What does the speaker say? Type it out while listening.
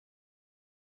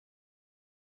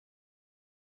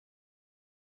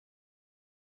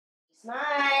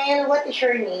Smile. What is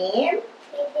your name?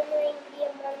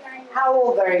 How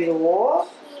old are you?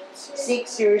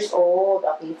 6 years old.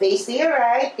 Okay, face to your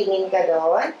right. Tingin ka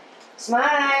doon.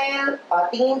 Smile. O,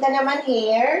 tingin ka naman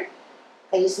here.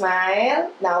 Okay,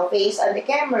 smile. Now, face on the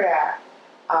camera.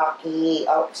 Okay.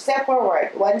 O, step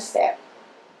forward. One step.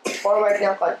 Forward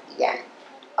ng konti. Yan.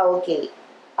 Okay.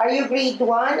 Are you grade 1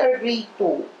 or grade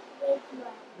 2?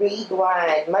 Grade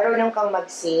 1. Marunong kang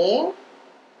mag-sing?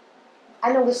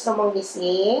 Anong gusto mong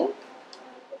i-sing?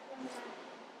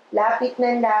 Lapit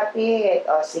ng lapit.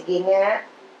 O, sige nga.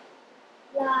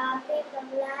 Lapit ang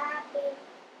lapit,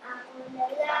 ako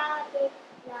lalapit,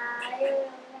 layo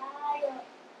ng layo,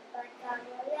 ba't ka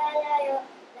malalayo,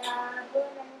 labo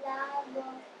ng labo,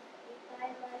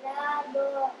 ika'y malabo,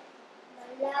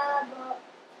 malabo,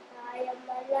 tayo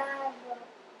malabo.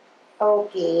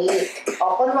 Okay.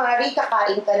 O, kunwari,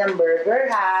 kakain ka ng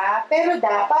burger, ha? Pero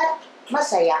dapat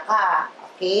masaya ka.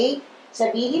 Okay?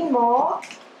 Sabihin mo,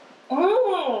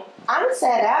 ang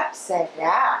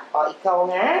sarap-sarap. O, ikaw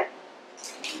nga.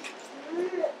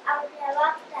 Ang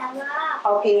sarap-sarap.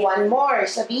 Okay, one more.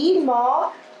 Sabihin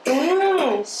mo,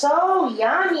 so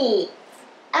yummy.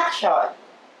 Action.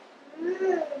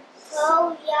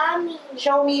 So yummy.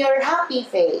 Show me your happy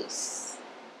face.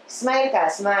 Smile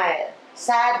ka, smile.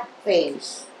 Sad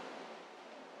face.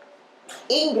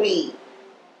 Angry.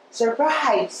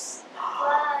 Surprise.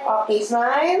 Bye. Okay,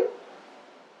 smile.